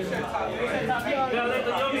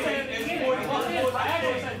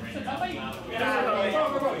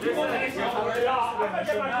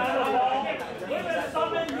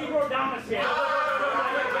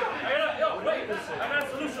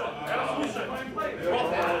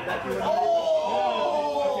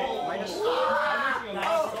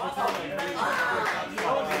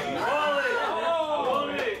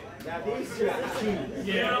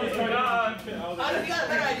 Yeah, oh my God. I got a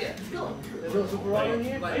better idea. There's no Super Raw in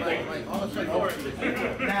here? Like,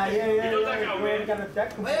 Nah, yeah. We got a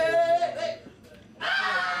deck. Wait.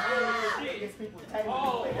 Gets people tight.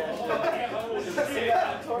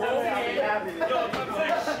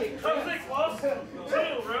 Come six, boss.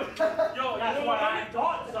 Chill, bro. Yo, that's why I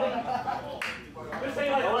thought something. This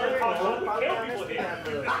ain't like kill people here.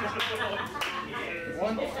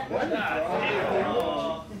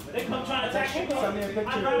 They come trying to attack me. I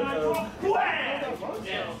grab my truck. Wham!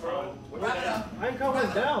 Damn, bro. I'm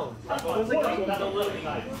coming down. That's a little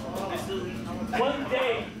nice.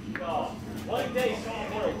 One day, someone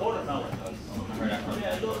put a watermelon.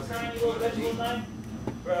 Yeah, little tiny little vegetable knife.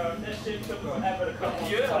 Bro, that shit took forever to come.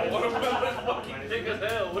 Yeah, watermelon fucking thick as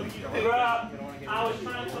hell. What do you think? Bro, I was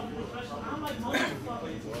trying to come to the vegetable. I'm like,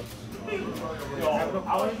 motherfucker. Yo, I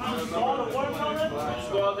was trying to saw the watermelon. Just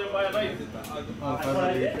go out there and buy a knife. That's what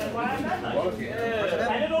I did. That's why I had that knife.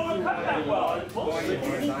 Yeah. And it don't cut that well. It's mostly for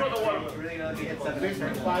the watermelon.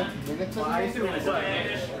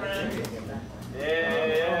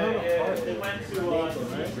 Yeah. They went to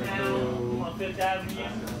on Fifth Avenue.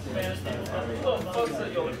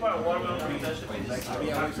 Yo, it's probably watermelon. That shit.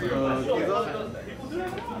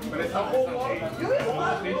 But it's not whole watermelon.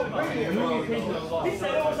 He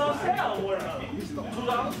said it was on sale. Watermelon.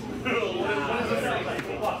 $2.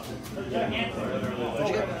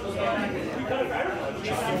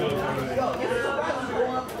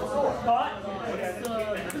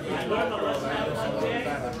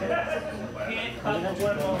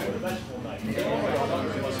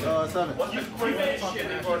 Seven. You paid shit.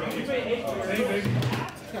 You paid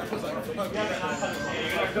 $8. What's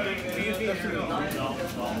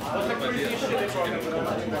the craziest shit they brought in?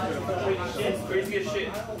 Craziest shit.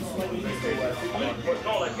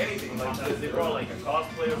 No, like anything. Like they brought like a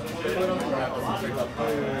cosplay or some shit.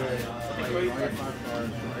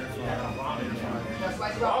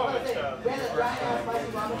 Spicy ramen. We had a dry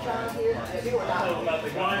spicy ramen shop here. And people were not. About the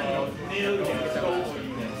 1 million total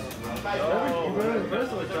units.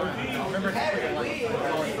 Harry, please.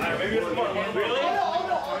 Maybe it's more. Really?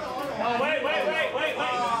 Oh, wait.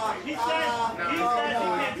 He said he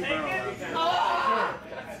can't take it?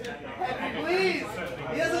 Happy, please.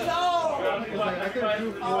 He doesn't know. I could have do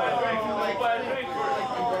Let me buy a drink.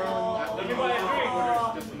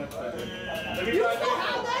 You still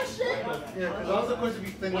have that shit? Yeah, because I was supposed to be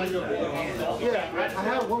thinking like yeah, I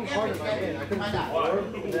have one card in my hand. I couldn't see four.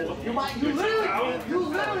 You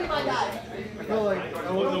literally might die. I feel like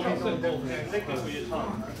I want to be so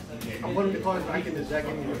different. I'm putting the cards back in the deck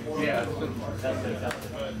and you four. Yeah, that's it.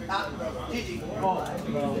 Gigi.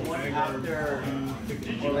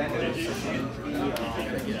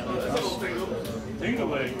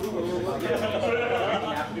 Dingaway. No,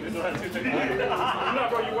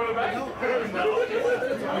 bro, you want it back?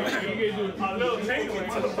 A little tingling.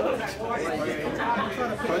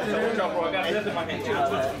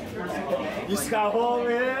 You Scott Hall,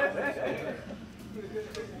 man.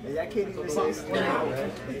 Hey, I can't even say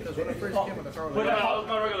But that was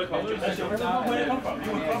my regular culture. Where did it come from?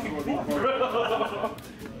 You were fucking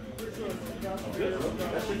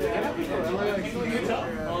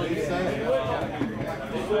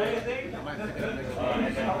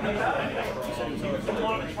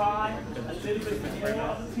want to try a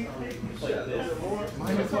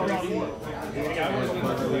little bit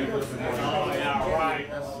more like this? Oh, yeah, right.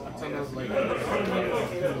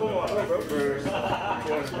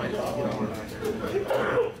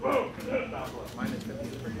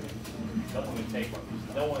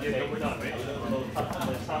 No one take it.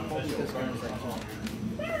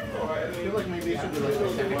 I feel like maybe it should be like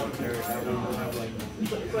a second compare that will have like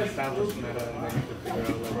established meta and then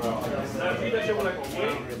you can figure out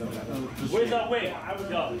Where's that way? I would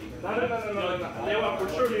go. No. They will for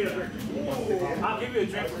sure need a drink. I'll give you a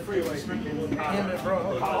drink for free.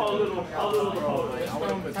 How little?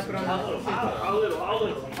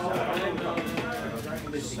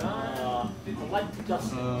 Like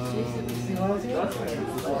dust. You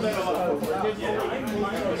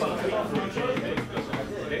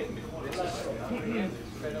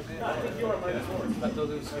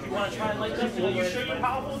want to try and like this? Are you sure you're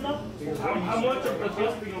powerful enough? How much of the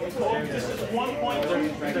this is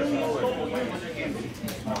 1.2.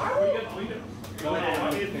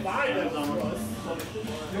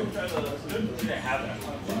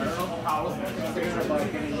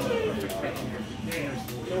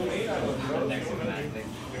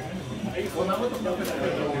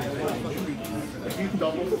 if you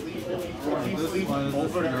double sleep or if you sleep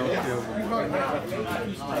over and over, it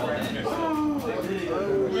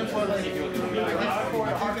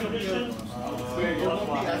won't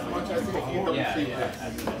be as much as if you don't sleep this.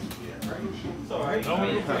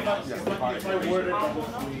 If I were to double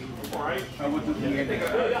sleep, I would do the ending.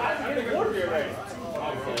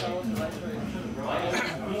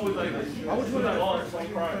 I would do that all.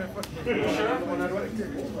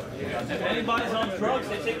 If anybody's on drugs,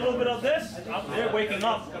 they take a little bit of this, they're waking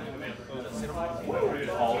up.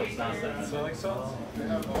 Always nonsense.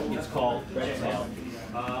 It's called red tail.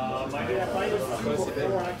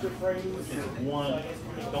 It's one.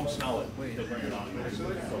 Don't smell it. They'll bring it on.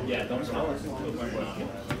 Yeah, don't smell it. They'll bring it on.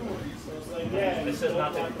 It says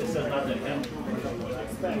nothing. It says nothing.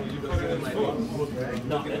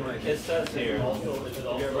 Nothing. It says here,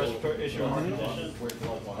 your respiratory issue or heart condition,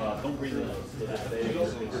 don't breathe it.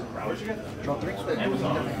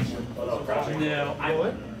 Amazon. No, I'm a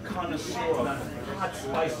connoisseur of hot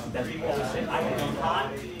spices that people always say. I can do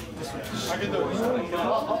hot. I can do it.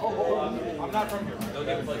 I'm not from here. They'll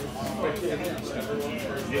give it like 100%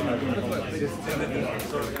 good.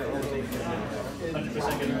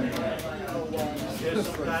 There's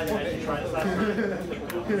some guys that actually try to stop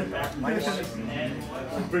my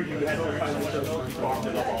and bring you guys over to walked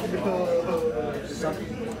it up all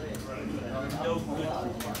no good.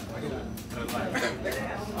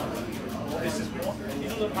 This is more, you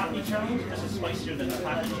know the Pocky challenge? This is spicier than the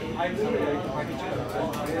Pocky challenge.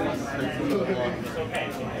 It's okay.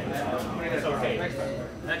 It's okay.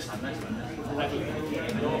 Next time.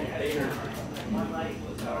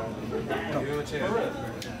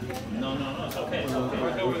 No, it's okay. It's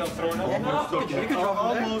okay.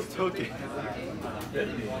 Almost took it.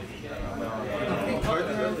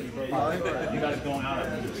 You guys going out?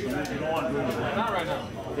 You don't want to do it. Not right now.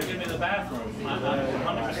 They're gonna be in the bathroom. I'm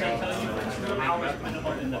 100% telling you, 2 hours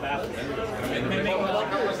minimum in the bathroom. And they make love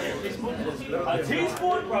with a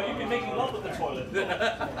teaspoon, bro. You can make love with the toilet.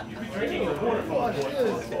 You be drinking the water from the toilet.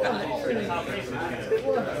 That's how basic it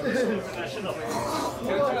is. That shit up.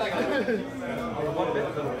 You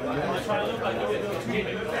wanna try to look like you're doing 2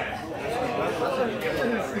 minutes.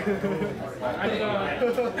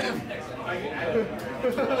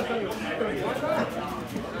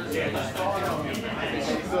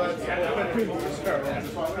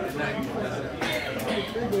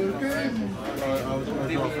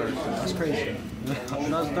 That's crazy. That's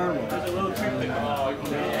thermal. There's a little trick thing.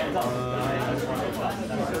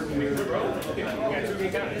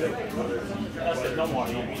 That's it, no more.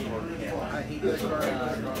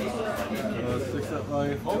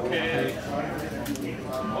 Okay.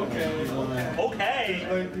 Okay.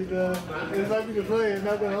 It's like you can play,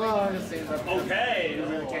 not gonna lie. Okay.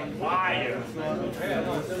 Fire.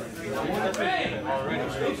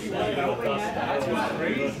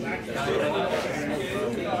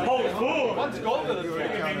 Oh, cool. What's gold in the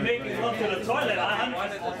toilet? You're making love to the toilet, huh?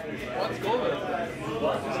 What's gold in the toilet?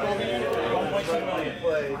 1.2 million.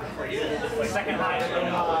 Second highest.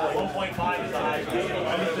 1.5 is the highest.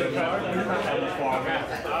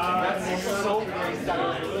 That's so crazy.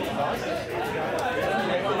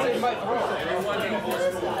 It's my throat.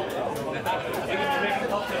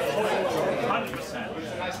 100%.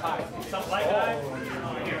 Nice high. Some black guy,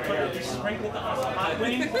 you sprinkled on some hot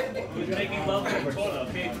wings, who's making love to the toilet.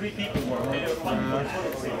 Okay, 3 people were. They were fun for the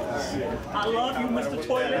toilet seat. I love you, Mr.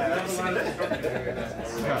 Toilet.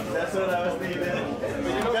 That's what I was thinking.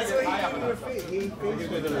 That's what he did with feet. He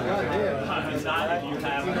Not if you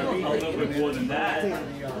have a little bit more than that.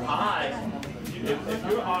 If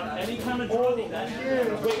you're on any kind of drug, that shit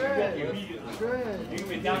will wake you up immediately. You can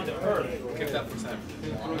be down to earth. Keep that for a second.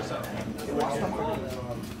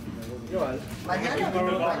 You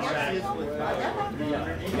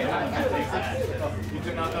do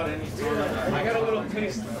not know any story. I got a little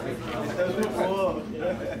taste.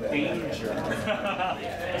 Danger.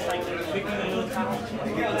 It's like licking a little towel.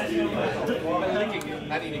 Licking it,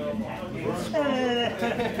 not eating it.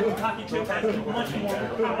 Taki chip has much more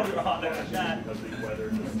power on it than that.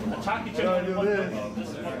 A Taki chip is one this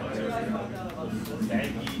is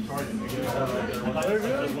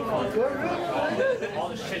 1.2. All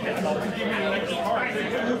the shit that's all. Oh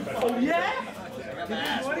yeah?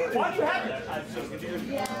 Why do you have that?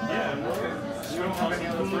 Yeah. You don't have any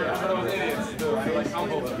other food.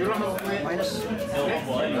 You don't have minus.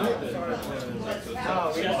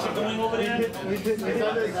 Just going over there. They're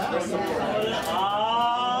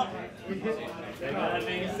gonna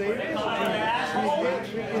be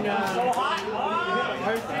so hot.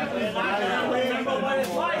 They're not gonna remember what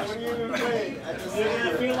it's like. They're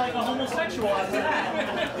gonna feel like a homosexual after that.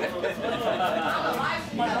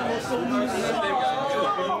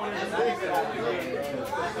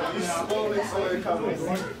 You slowly saw it coming.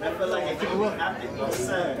 I felt like it came after you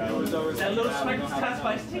said. That little speck was cast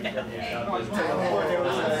by Steve.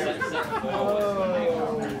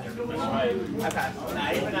 I passed.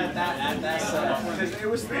 Nah, even at that because it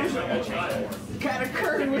was still kind of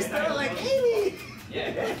curvy. It was still like Amy.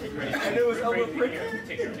 And it was over pretty.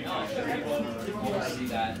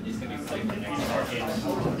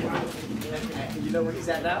 You know where he's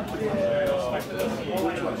at now?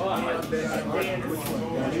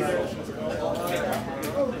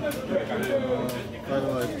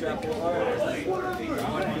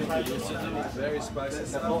 Very spicy.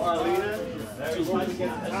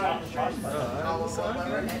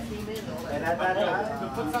 And at that time,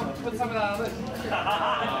 Put some of that on this.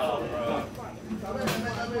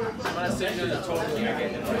 I'm gonna send you the total you're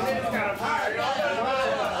getting. I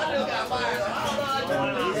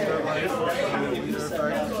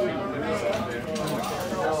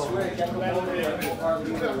swear, Gecko Moria, our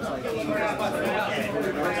leader was like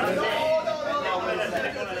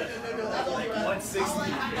 160.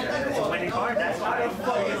 It's a winning card, that's why. It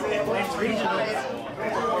wins regionals.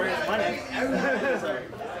 Moria's money.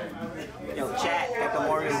 Yo, chat, Gecko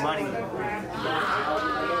Moria's money.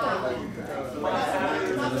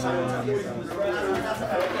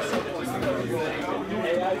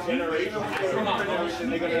 AI generation.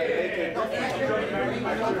 They're gonna make it.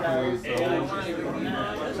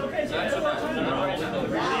 It's okay.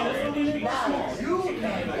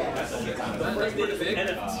 first did an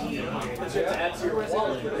NFT to add to your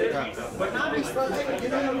wallet. But now they start taking, you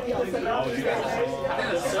know how many else that now you got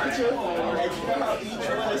and you know how each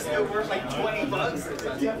one is still worth like $20?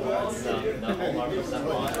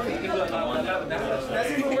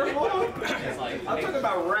 That's even worth more. I'm talking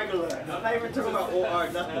about regular. I'm not even talking about OR,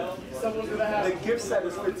 nothing. The gift set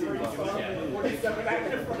is $15.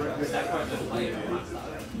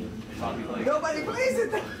 Nobody plays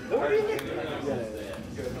it. What do you mean?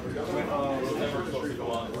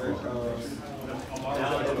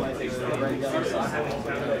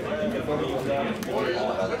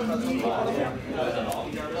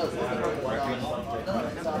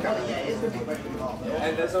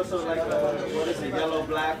 And there's also like what is it, yellow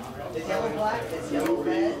black? It's yellow black, it's yellow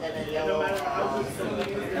red, and then yellow.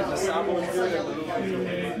 And the sabo is good.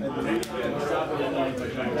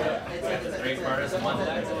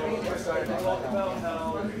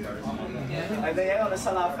 And they only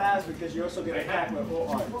sell out fast because you also get a pack with full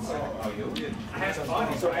art.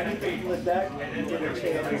 So anything with that, you get a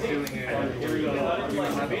chance of doing it. I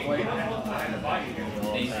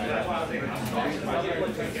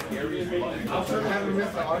haven't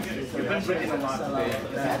missed the art shoot. You've been bringing a lot today.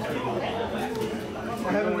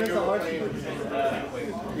 I haven't missed the art shoot.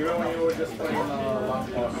 You know when you were just playing long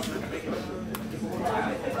pause?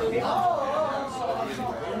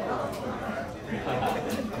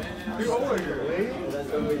 You're over here, right? That's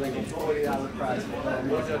going to be like a $40 prize.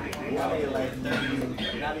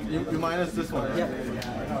 You minus this one. Yeah.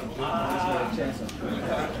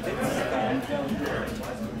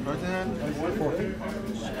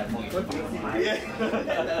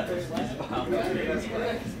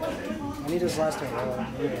 I need his last turn.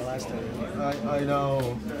 I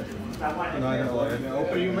know. No, I know.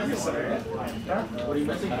 What are you missing? What are you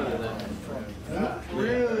missing for that?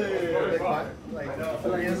 Really? Like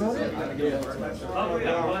 4 years old?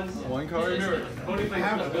 One card? I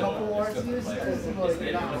have a couple RCs.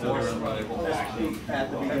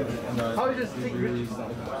 How did you just take your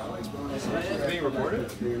Being recorded?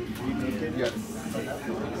 Yes.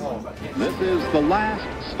 This is the last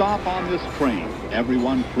stop on this train.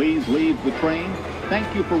 Everyone, please leave the train.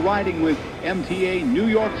 Thank you for riding with MTA New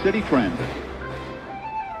York City Transit.